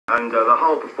and the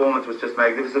whole performance was just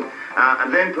magnificent.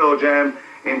 And then Pearl Jam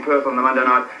in Perth on the Monday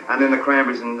night, and then the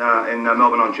Cranberries in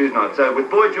Melbourne on Tuesday night. So with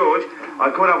Boy George, I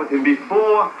caught up with him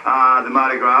before the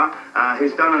Mardi Gras.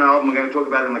 He's done an album, we're going to talk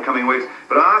about it in the coming weeks,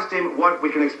 but I asked him what we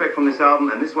can expect from this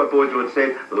album, and this is what Boy George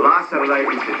said last Saturday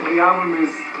in Sydney. The album is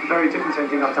very different to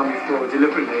anything I've done before,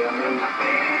 deliberately. I mean,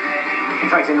 in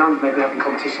fact, in London they've been having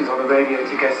competitions on the radio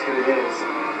to guess who it is,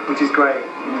 which is great,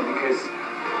 you know, because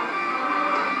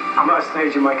I'm at a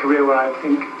stage in my career where I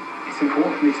think it's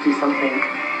important for me to do something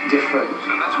different.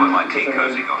 So that's where my tea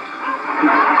cozy got.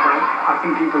 I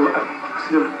think people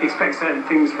sort of expect certain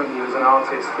things from you as an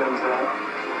artist, and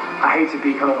I hate to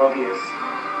be kind of obvious.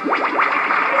 I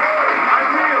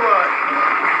tell you what,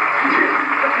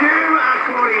 you are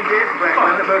calling this,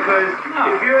 Blackman, because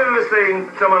if you've ever seen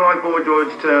someone like Boy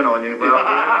George turn on you, well...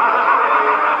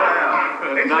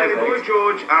 Incidentally, Boy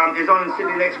George is on in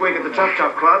Sydney next week at the Chuff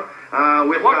Chuff Club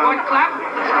with... What club?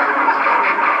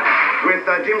 With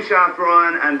Jim Shaft,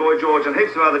 Ryan and Boy George and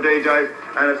heaps of other DJs,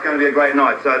 and it's going to be a great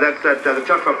night. So that's at the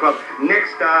Chuff Chuff Club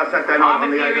next Saturday night on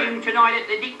the 18th. I'm appearing tonight at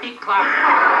the Dick Dick Club.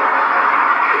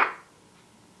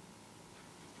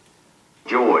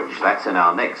 George, that's in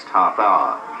our next half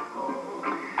hour.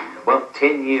 Well,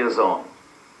 10 years on.